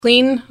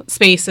Clean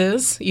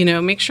spaces,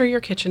 make sure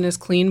your kitchen is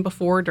clean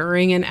before,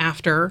 during, and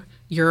after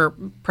your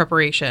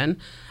preparation.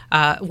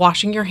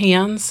 Washing your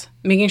hands,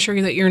 making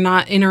sure that you're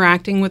not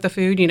interacting with the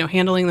food,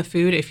 handling the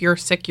food if you're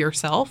sick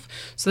yourself,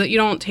 so that you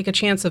don't take a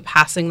chance of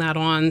passing that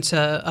on to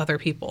other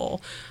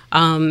people.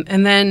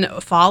 And then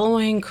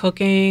following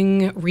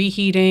cooking,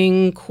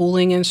 reheating,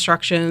 cooling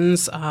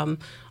instructions.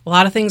 A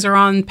lot of things are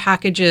on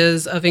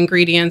packages of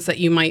ingredients that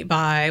you might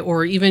buy,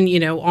 or even,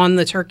 on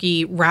the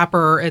turkey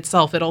wrapper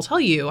itself, it'll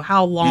tell you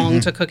how long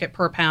to cook it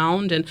per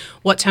pound and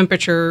what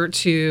temperature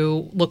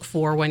to look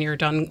for when you're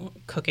done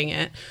cooking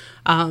it.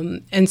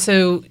 And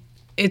so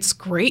it's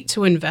great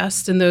to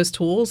invest in those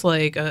tools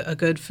like a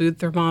good food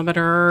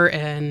thermometer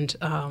and,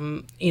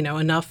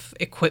 enough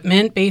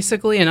equipment,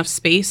 basically, enough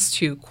space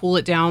to cool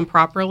it down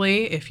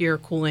properly if you're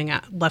cooling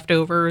at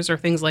leftovers or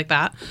things like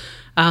that.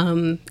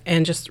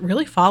 And just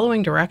really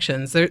following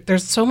directions.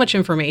 There's so much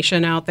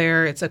information out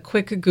there. It's a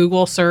quick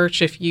Google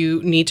search. If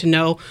you need to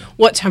know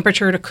what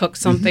temperature to cook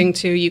something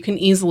to, you can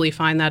easily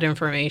find that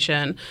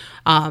information.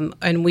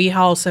 And we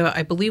also,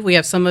 I believe we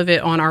have some of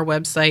it on our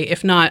website,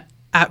 if not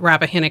at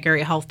Rappahannock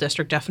Area Health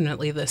District,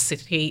 definitely the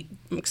state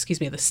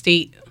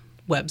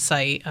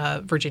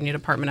website, Virginia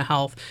Department of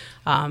Health,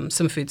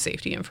 some food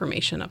safety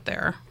information up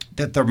there.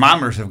 The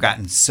thermometers have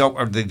gotten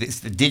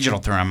the digital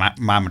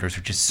thermometers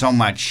are just so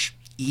much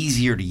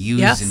easier to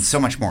use and so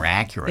much more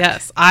accurate.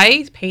 Yes.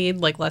 I paid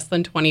less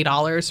than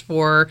 $20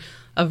 for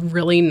a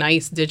really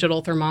nice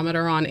digital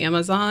thermometer on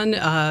Amazon,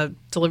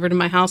 delivered to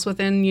my house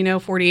within,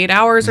 48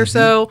 hours or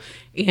so.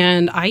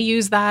 And I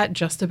use that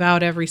just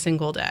about every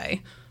single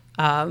day.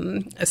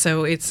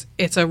 So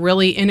it's a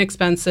really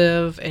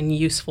inexpensive and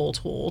useful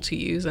tool to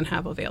use and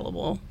have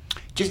available.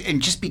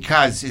 Just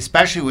because,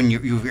 especially when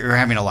you're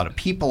having a lot of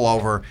people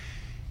over,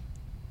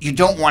 you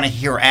don't want to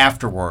hear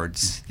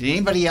afterwards, did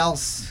anybody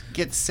else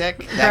get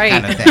sick? That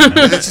kind of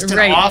thing. That's just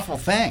an awful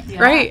thing.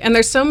 Yeah. Right. And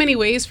there's so many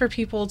ways for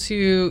people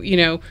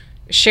to,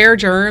 share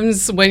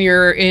germs when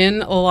you're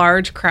in a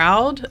large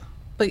crowd.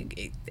 But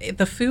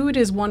the food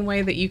is one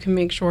way that you can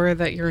make sure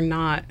that you're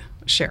not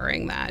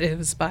sharing that. It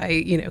was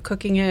by,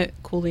 cooking it,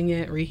 cooling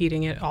it,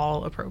 reheating it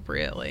all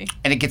appropriately.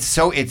 And it gets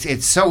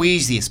it's so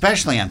easy,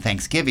 especially on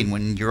Thanksgiving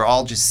when you're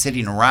all just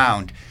sitting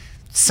around.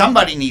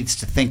 Somebody needs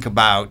to think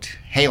about,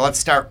 hey, let's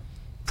start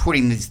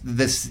putting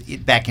this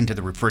back into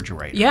the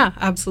refrigerator. Yeah,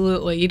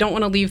 absolutely. You don't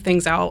want to leave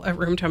things out at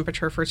room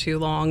temperature for too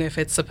long. If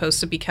it's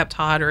supposed to be kept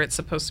hot or it's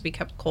supposed to be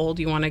kept cold,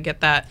 you want to get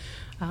that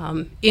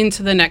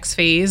into the next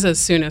phase as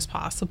soon as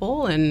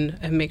possible and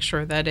make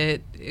sure that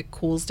it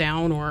cools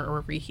down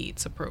or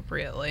reheats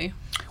appropriately.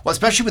 Well,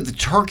 especially with the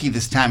turkey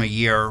this time of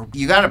year,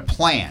 you got to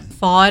plan.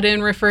 Thaw it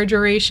in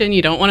refrigeration.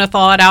 You don't want to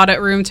thaw it out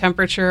at room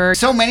temperature.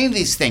 So many of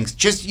these things,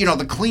 just,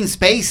 the clean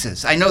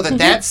spaces. I know that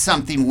that's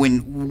something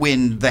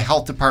when the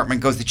health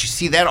department goes, that you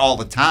see that all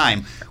the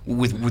time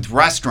with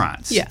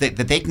restaurants, that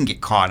they can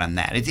get caught on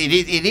that. It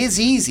is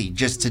easy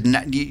just to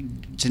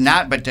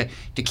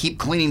keep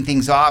cleaning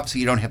things off so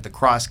you don't have the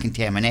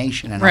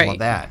cross-contamination and all of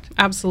that.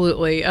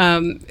 Absolutely.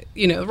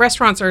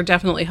 Restaurants are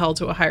definitely held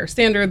to a higher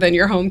standard than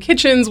your home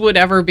kitchens would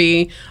ever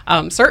be.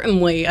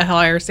 Certainly a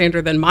higher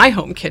standard than my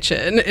home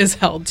kitchen is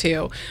held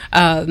to.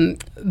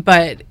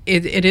 But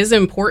it is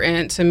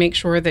important to make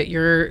sure that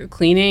you're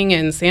cleaning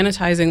and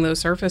sanitizing those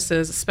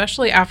surfaces,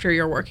 especially after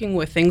you're working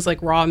with things like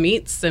raw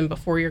meats and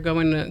before you're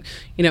going to,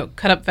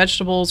 cut up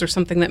vegetables or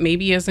something that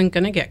maybe isn't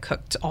going to get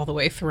cooked all the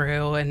way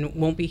through and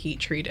won't be heat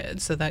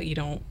treated, so that you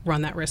don't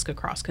run that risk of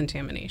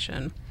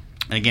cross-contamination.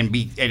 And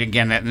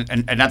again,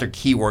 another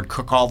key word,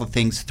 cook all the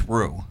things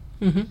through.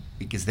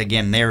 Because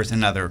again, there's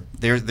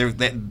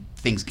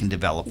things can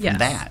develop from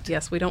that.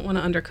 Yes, we don't want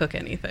to undercook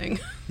anything.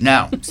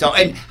 No. So,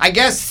 and I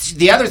guess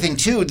the other thing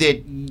too,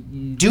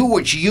 that do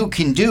what you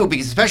can do,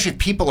 because especially if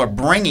people are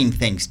bringing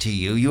things to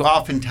you, you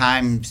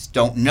oftentimes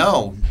don't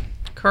know.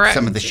 Correct.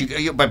 Some of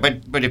the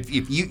but if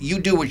you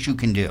do what you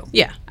can do.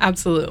 Yeah,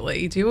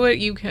 absolutely. Do what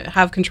you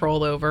have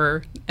control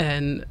over,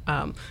 and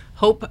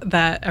hope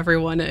that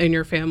everyone in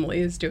your family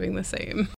is doing the same.